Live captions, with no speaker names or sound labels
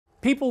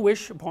people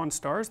wish upon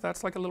stars.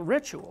 That's like a little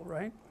ritual,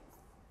 right?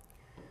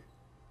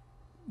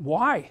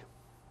 Why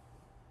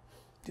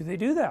do they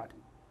do that?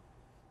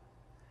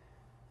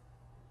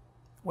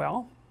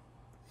 Well,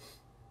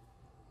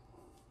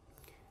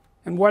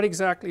 and what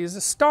exactly is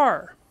a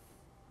star?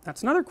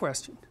 That's another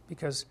question,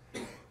 because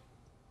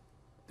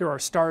there are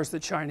stars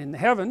that shine in the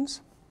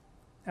heavens,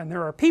 and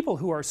there are people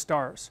who are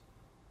stars.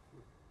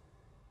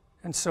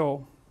 And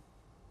so,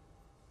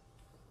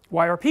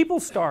 why are people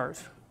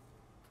stars?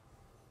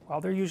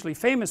 Well, they're usually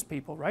famous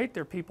people, right?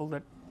 They're people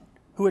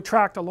who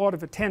attract a lot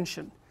of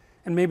attention.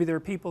 And maybe they're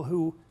people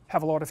who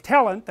have a lot of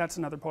talent. That's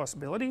another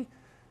possibility.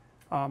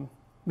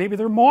 Maybe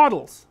they're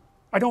models.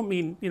 I don't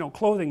mean, you know,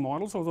 clothing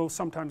models, although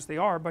sometimes they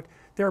are, but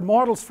they're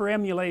models for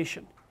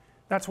emulation.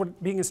 That's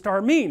what being a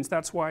star means.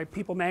 That's why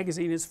People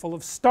magazine is full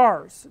of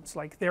stars. It's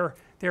like they're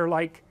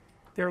like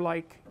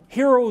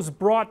heroes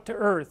brought to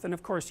earth, and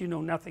of course you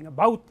know nothing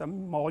about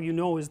them. All you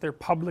know is their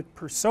public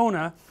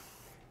persona,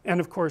 and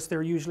of course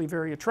they're usually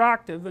very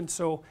attractive, and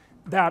so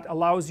that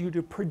allows you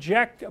to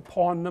project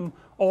upon them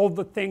all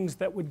the things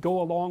that would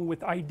go along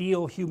with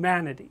ideal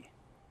humanity.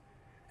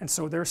 And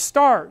so they're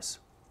stars.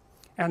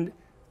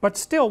 But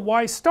still,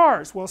 why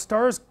stars? Well,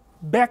 stars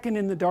beckon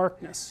in the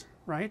darkness,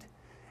 right?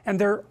 And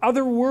they're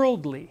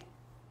otherworldly.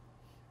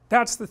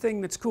 That's the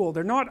thing that's cool.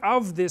 They're not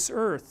of this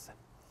earth.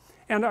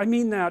 And I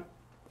mean that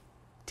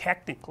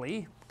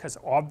technically, because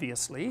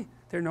obviously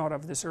they're not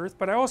of this earth,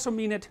 but I also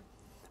mean it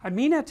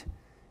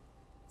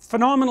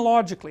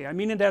phenomenologically. I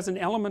mean it as an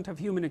element of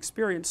human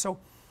experience. So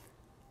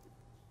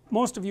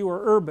most of you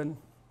are urban,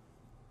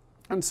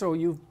 and so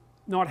you've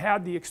not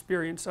had the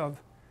experience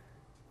of,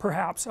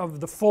 perhaps,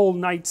 of the full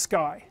night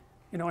sky,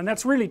 you know, and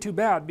that's really too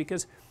bad,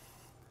 because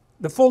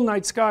the full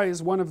night sky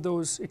is one of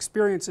those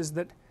experiences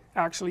that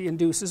actually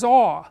induces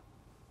awe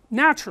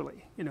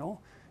naturally, you know.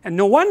 And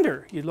no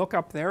wonder you look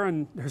up there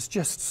and there's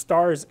just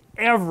stars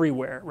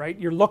everywhere, right?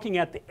 You're looking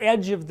at the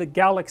edge of the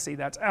galaxy.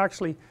 That's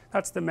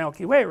the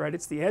Milky Way, right?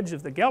 It's the edge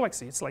of the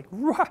galaxy. It's like,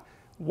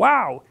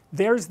 wow,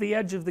 there's the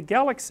edge of the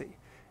galaxy.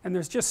 And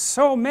there's just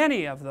so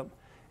many of them.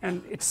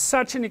 And it's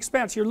such an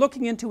expanse. You're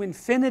looking into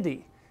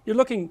infinity. You're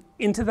looking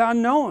into the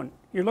unknown.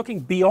 You're looking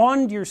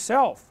beyond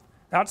yourself.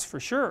 That's for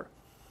sure.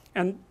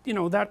 And, you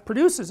know, that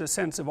produces a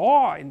sense of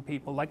awe in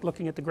people, like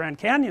looking at the Grand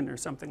Canyon or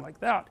something like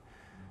that.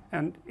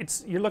 And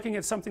you're looking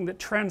at something that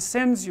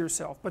transcends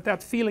yourself. But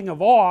that feeling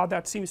of awe,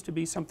 that seems to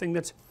be something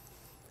that's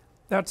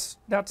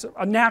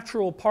a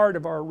natural part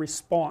of our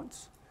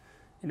response.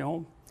 You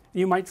know,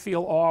 you might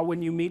feel awe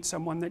when you meet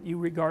someone that you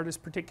regard as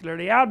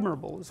particularly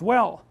admirable as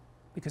well,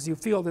 because you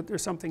feel that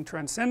there's something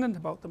transcendent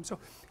about them. So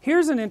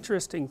here's an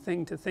interesting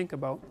thing to think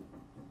about.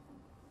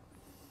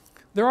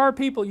 There are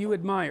people you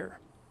admire,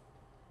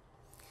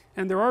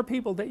 and there are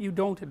people that you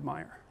don't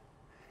admire.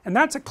 And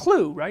that's a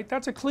clue, right?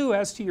 That's a clue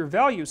as to your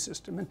value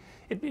system. And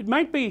it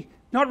might be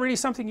not really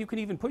something you can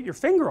even put your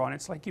finger on.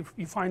 It's like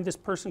you find this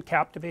person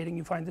captivating,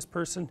 you find this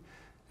person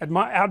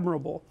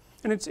admirable.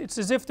 And it's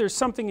as if there's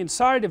something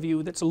inside of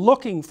you that's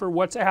looking for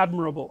what's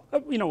admirable,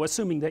 you know,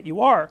 assuming that you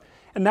are.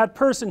 And that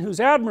person who's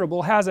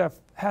admirable has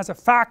a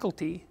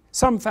faculty,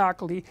 some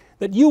faculty,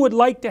 that you would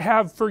like to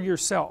have for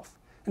yourself.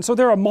 And so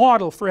they're a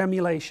model for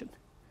emulation.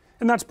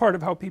 And that's part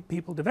of how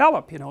people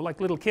develop, you know,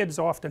 like little kids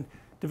often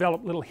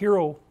develop little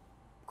hero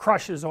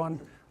crushes on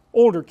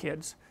older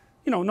kids,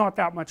 you know, not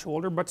that much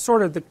older, but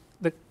sort of the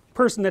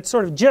person that's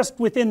sort of just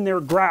within their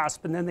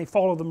grasp, and then they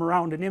follow them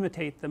around and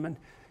imitate them, and,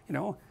 you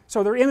know,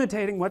 so they're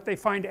imitating what they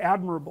find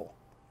admirable.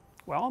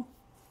 Well,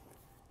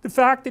 the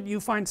fact that you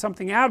find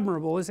something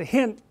admirable is a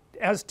hint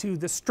as to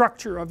the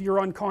structure of your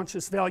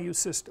unconscious value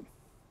system.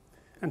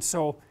 And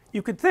so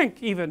you could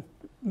think, even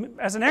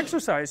as an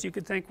exercise, you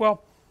could think,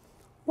 well,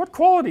 what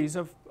qualities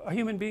of a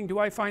human being do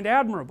I find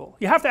admirable?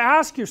 You have to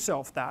ask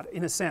yourself that,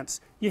 in a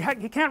sense. You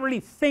can't really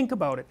think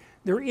about it.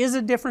 There is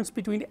a difference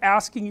between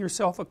asking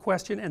yourself a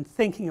question and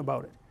thinking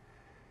about it.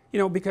 You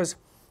know, because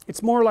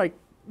it's more like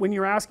when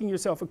you're asking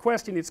yourself a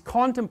question, it's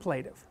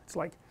contemplative. It's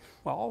like,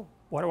 well,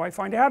 what do I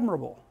find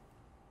admirable?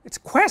 It's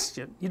a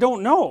question. You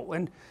don't know.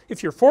 And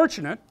if you're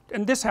fortunate,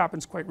 and this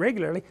happens quite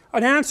regularly,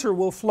 an answer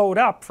will float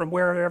up from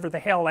wherever the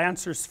hell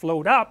answers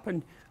float up,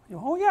 and you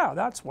know, oh yeah,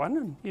 that's one,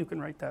 and you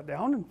can write that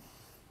down, and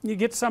you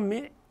get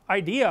some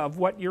idea of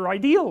what your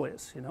ideal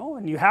is, you know,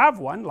 and you have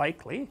one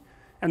likely,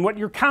 and what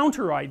your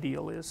counter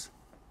ideal is.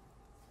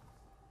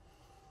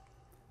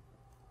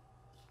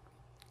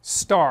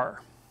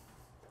 Star.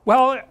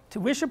 Well, to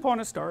wish upon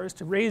a star is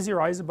to raise your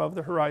eyes above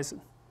the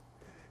horizon,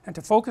 and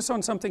to focus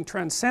on something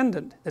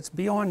transcendent that's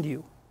beyond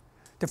you,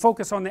 to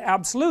focus on the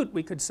absolute,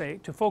 we could say,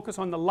 to focus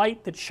on the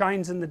light that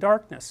shines in the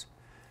darkness.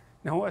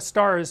 Now, a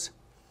star is,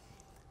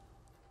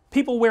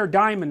 people wear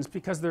diamonds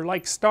because they're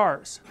like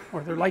stars,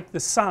 or they're like the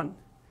sun,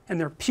 and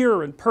they're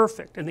pure and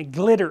perfect, and they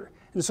glitter.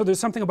 And so there's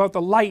something about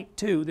the light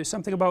too. There's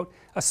something about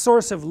a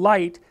source of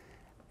light.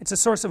 It's a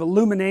source of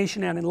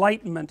illumination and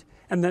enlightenment,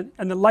 and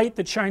the light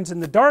that shines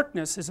in the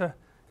darkness is a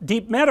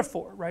deep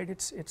metaphor, right?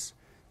 It's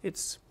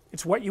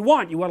what you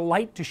want. You want a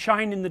light to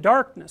shine in the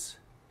darkness,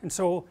 and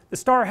so the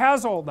star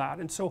has all that.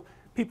 And so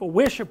people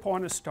wish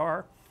upon a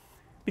star,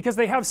 because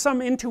they have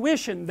some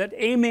intuition that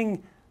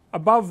aiming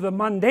above the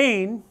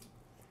mundane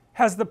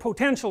has the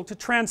potential to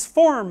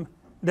transform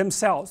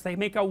themselves. They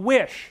make a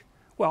wish.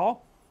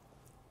 Well,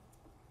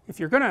 if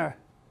you're going to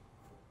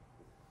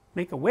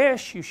make a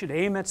wish, you should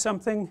aim at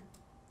something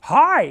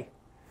high,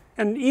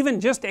 and even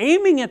just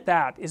aiming at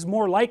that is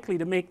more likely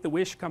to make the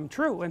wish come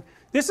true. And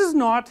this is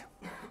not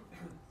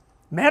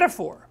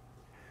metaphor.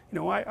 You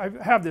know, I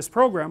have this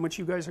program which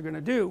you guys are going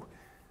to do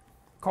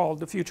called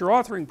the Future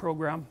Authoring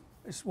Program.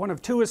 It's one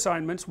of two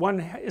assignments. One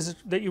is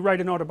that you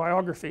write an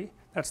autobiography,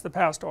 that's the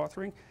past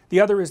authoring. The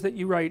other is that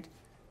you write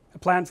a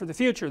plan for the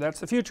future, that's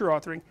the future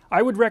authoring.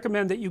 I would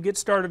recommend that you get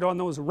started on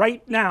those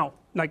right now,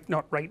 like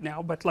not right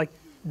now, but like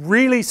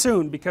really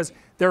soon, because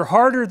they're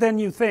harder than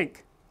you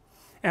think.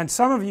 And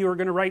some of you are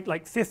going to write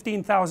like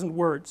 15,000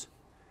 words.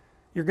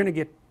 You're going to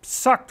get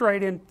sucked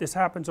right in. This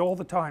happens all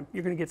the time.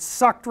 You're going to get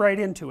sucked right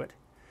into it.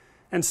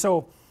 And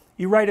so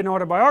you write an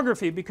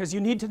autobiography because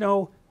you need to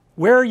know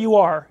where you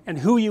are and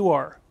who you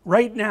are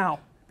right now,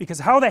 because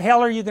how the hell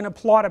are you going to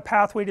plot a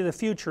pathway to the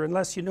future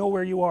unless you know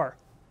where you are?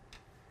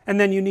 And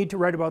then you need to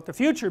write about the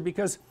future,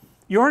 because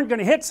you aren't going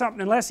to hit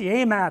something unless you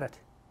aim at it.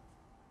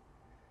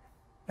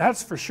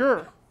 That's for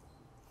sure.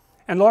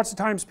 And lots of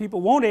times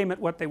people won't aim at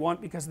what they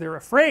want because they're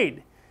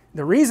afraid.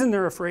 The reason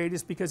they're afraid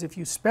is because if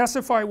you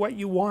specify what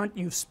you want,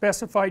 you've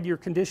specified your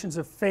conditions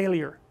of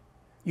failure.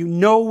 You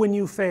know when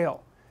you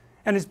fail.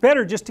 And it's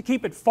better just to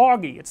keep it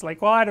foggy. It's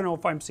like, well, I don't know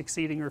if I'm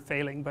succeeding or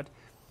failing, but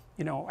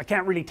you know, I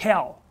can't really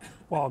tell.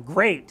 Well,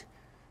 great,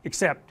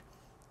 except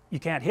you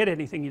can't hit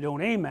anything you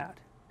don't aim at.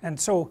 And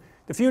so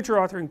the future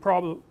authoring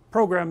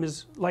program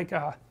is like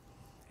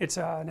it's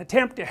an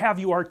attempt to have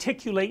you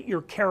articulate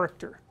your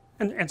character.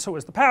 And so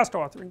is the past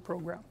authoring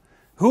program.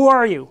 Who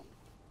are you?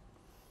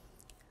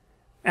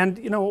 And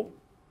you know,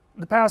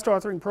 the past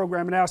authoring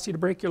program, it asks you to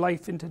break your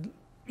life into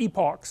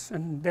epochs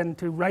and then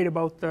to write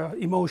about the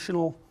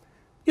emotional,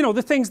 you know,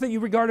 the things that you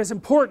regard as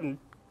important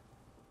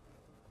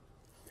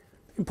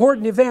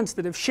events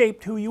that have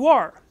shaped who you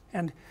are.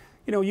 And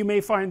you know, you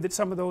may find that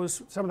some of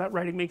that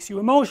writing makes you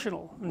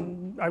emotional.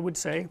 And I would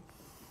say,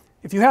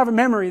 if you have a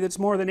memory that's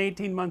more than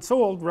 18 months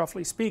old,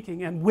 roughly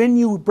speaking, and when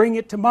you bring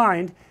it to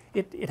mind,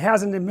 it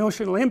has an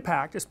emotional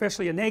impact,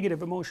 especially a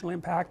negative emotional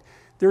impact.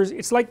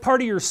 It's like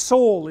part of your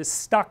soul is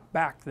stuck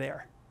back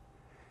there.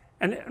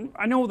 And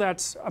I know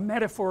that's a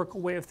metaphorical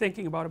way of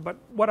thinking about it, but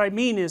what I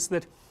mean is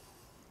that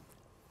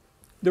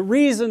the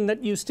reason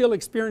that you still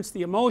experience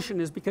the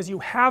emotion is because you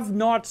have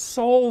not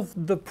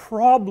solved the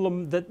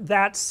problem that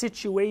that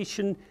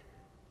situation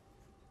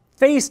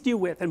faced you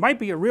with. It might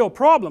be a real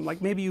problem,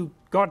 like maybe you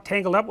got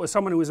tangled up with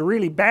someone who was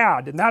really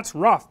bad, and that's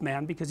rough,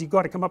 man, because you've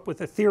got to come up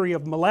with a theory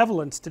of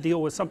malevolence to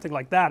deal with something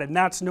like that, and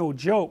that's no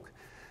joke.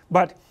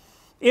 But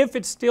if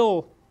it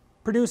still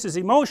produces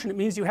emotion, it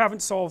means you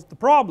haven't solved the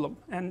problem,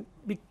 and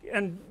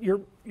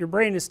your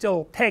brain is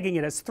still tagging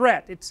it as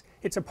threat.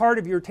 It's a part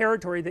of your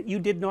territory that you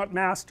did not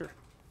master.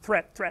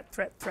 Threat, threat,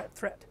 threat, threat,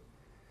 threat.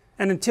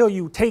 And until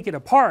you take it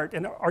apart,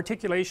 and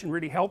articulation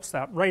really helps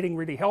that, writing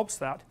really helps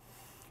that,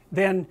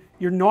 then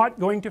you're not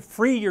going to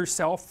free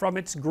yourself from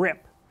its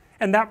grip.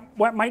 And that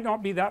might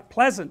not be that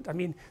pleasant. I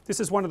mean, this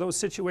is one of those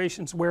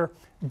situations where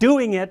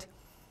doing it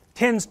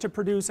tends to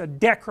produce a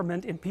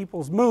decrement in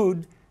people's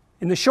mood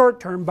in the short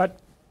term, but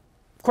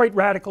quite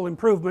radical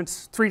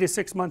improvements 3 to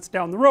 6 months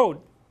down the road.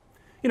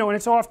 You know, and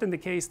it's often the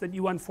case that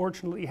you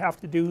unfortunately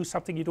have to do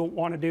something you don't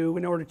want to do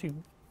in order to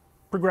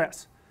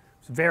progress.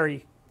 It's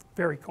very,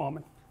 very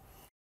common.